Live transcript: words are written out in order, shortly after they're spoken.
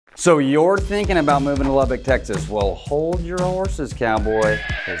So you're thinking about moving to Lubbock, Texas. Well, hold your horses, cowboy,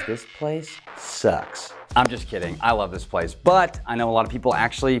 because this place sucks. I'm just kidding. I love this place, but I know a lot of people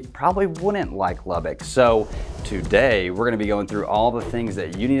actually probably wouldn't like Lubbock. So today we're gonna be going through all the things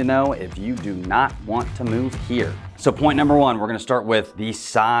that you need to know if you do not want to move here. So point number one, we're gonna start with the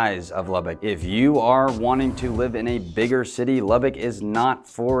size of Lubbock. If you are wanting to live in a bigger city, Lubbock is not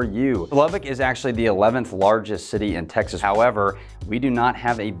for you. Lubbock is actually the 11th largest city in Texas. However, we do not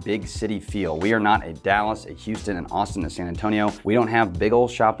have a big city feel. We are not a Dallas, a Houston, an Austin, a San Antonio. We don't have big old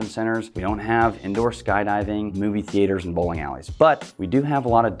shopping centers. We don't have indoor skydiving, movie theaters, and bowling alleys. But we do have a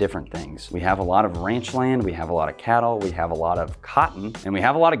lot of different things. We have a lot of ranch land, we have a lot of cattle, we have a lot of cotton, and we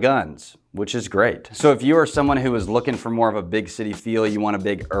have a lot of guns, which is great. So if you are someone who is looking for more of a big city feel, you want a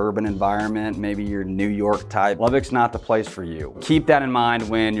big urban environment, maybe you're New York type, Lubbock's not the place for you. Keep that in mind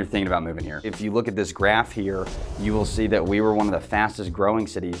when you're thinking about moving here. If you look at this graph here, you will see that we were one of the fastest growing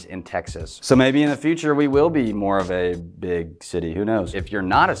cities in Texas. So maybe in the future, we will be more of a big city, who knows? If you're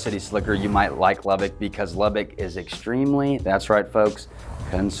not a city slicker, you might like Lubbock because Lubbock is extremely, that's right folks,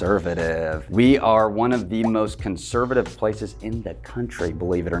 conservative. We are one of the most conservative places in the country,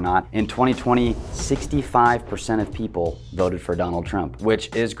 believe it or not. In 2020, 65% of people voted for Donald Trump,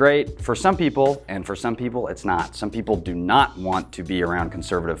 which is great for some people, and for some people it's not. Some people do not want to be around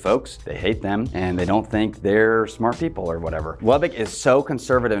conservative folks. They hate them, and they don't think they're smart people or whatever. Lubbock is so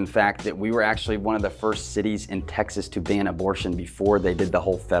conservative, in fact, that we were actually one of the first cities in Texas to ban abortion before they did the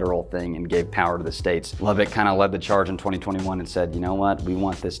whole federal thing and gave power to the states. Lubbock kind of led the charge in 2021 and said, you know what, we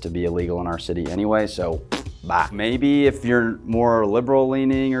want this to be illegal in our city anyway, so bye. Maybe if you're more liberal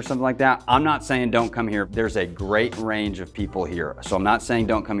leaning or something like that, I'm not saying don't come here. There's a great range of people here. So I'm not saying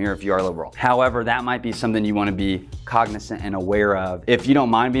don't come here if you are liberal. However, that might be something you want to be cognizant and aware of. If you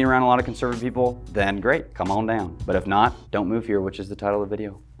don't mind being around a lot of conservative people, then great, come on down. But if not, don't move here, which is the title of the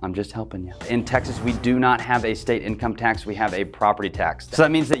video. I'm just helping you. In Texas, we do not have a state income tax, we have a property tax. So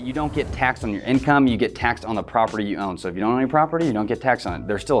that means that you don't get taxed on your income, you get taxed on the property you own. So if you don't own any property, you don't get taxed on it.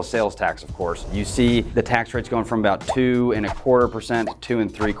 There's still a sales tax, of course. You see the tax rates going from about 2.25% to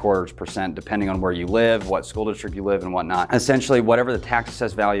 2.75%, depending on where you live, what school district you live in, and whatnot. Essentially, whatever the tax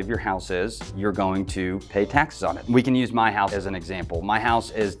assessed value of your house is, you're going to pay taxes on it. We can use my house as an example. My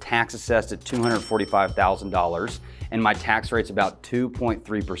house is tax assessed at $245,000. and my tax rate's about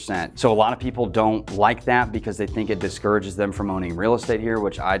 2.3%. So a lot of people don't like that because they think it discourages them from owning real estate here,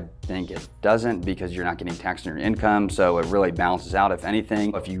 which I think it doesn't, because you're not getting taxed on your income, so it really balances out. If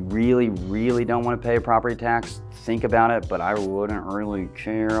anything, if you really don't want to pay a property tax, think about it, but I wouldn't really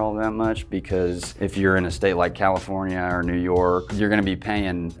care all that much, because if you're in a state like California or New York, you're gonna be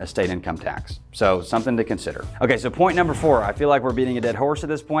paying a state income tax. So something to consider. Okay, so point number 4, I feel like we're beating a dead horse at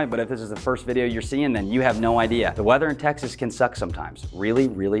this point, but if this is the first video you're seeing, then you have no idea. The weather in Texas can suck sometimes, really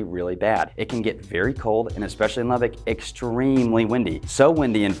bad. It can get very cold, and especially in Lubbock, extremely windy. So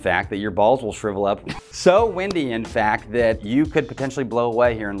windy, in fact, that your balls will shrivel up. So windy, in fact, that you could potentially blow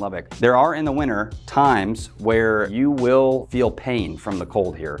away here in Lubbock. There are, in the winter, times where you will feel pain from the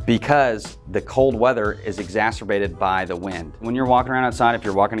cold here because the cold weather is exacerbated by the wind. When you're walking around outside, if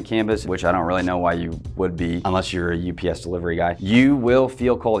you're walking to campus, which I don't really know why you would be unless you're a UPS delivery guy, you will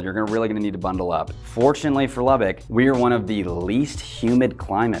feel cold. You're really gonna need to bundle up. Fortunately for Lubbock, we are one of the least humid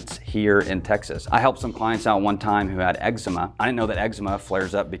climates here in Texas. I helped some clients out one time who had eczema. I didn't know that eczema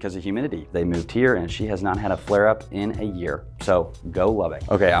flares up because of humidity. They moved here and she has not had a flare up in a year. So go Lubbock.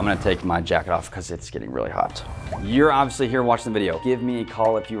 Okay, I'm gonna take my jacket off because it's getting really hot. You're obviously here watching the video. Give me a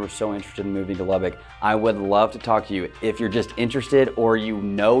call if you were so interested in moving to Lubbock. I would love to talk to you. If you're just interested or you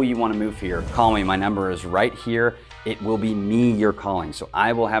know you want to move here, call me. My number is right here. It will be me you're calling. So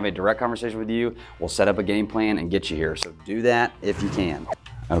I will have a direct conversation with you. We'll set up a game plan and get you here. So do that if you can.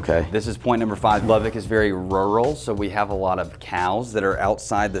 Okay, this is point number 5. Lubbock is very rural, so we have a lot of cows that are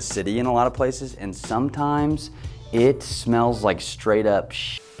outside the city in a lot of places, and sometimes it smells like straight up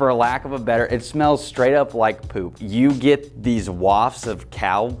shit. For lack of a better, it smells straight up like poop. You get these wafts of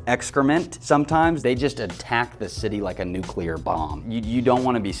cow excrement. Sometimes they just attack the city like a nuclear bomb. You don't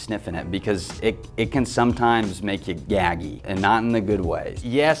want to be sniffing it because it can sometimes make you gaggy, and not in the good ways.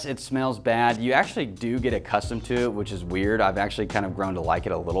 Yes, it smells bad. You actually do get accustomed to it, which is weird. I've actually kind of grown to like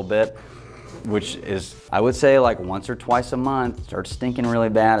it a little bit. which is, I would say, like once or twice a month, starts stinking really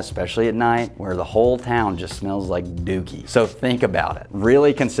bad, especially at night, where the whole town just smells like dookie. So think about it.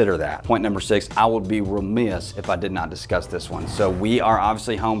 Really consider that. Point number 6, I would be remiss if I did not discuss this one. So we are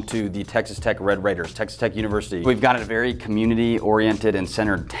obviously home to the Texas Tech Red Raiders, Texas Tech University. We've got a very community-oriented and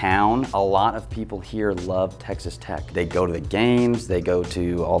centered town. A lot of people here love Texas Tech. They go to the games, they go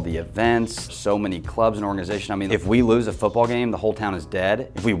to all the events, so many clubs and organizations. I mean, if we lose a football game, the whole town is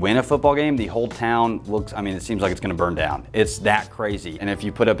dead. If we win a football game, the whole town looks, I mean, it seems like it's gonna burn down. It's that crazy. And if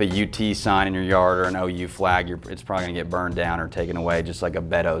you put up a UT sign in your yard or an OU flag, it's probably gonna get burned down or taken away, just like a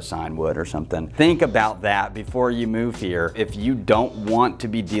Beto sign would or something. Think about that before you move here. If you don't want to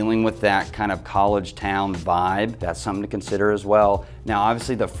be dealing with that kind of college town vibe, that's something to consider as well. Now,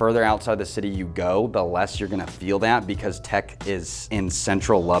 obviously, the further outside the city you go, the less you're gonna feel that, because Tech is in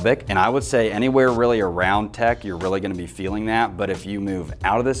central Lubbock. And I would say anywhere really around Tech, you're really gonna be feeling that. But if you move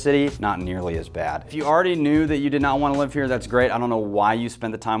out of the city, not nearly as bad. If you already knew that you did not wanna live here, that's great. I don't know why you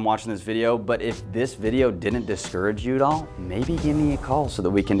spent the time watching this video, but if this video didn't discourage you at all, maybe give me a call so that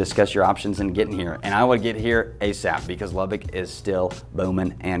we can discuss your options in getting here. And I would get here ASAP, because Lubbock is still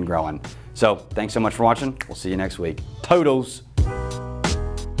booming and growing. So thanks so much for watching. We'll see you next week. Toodles.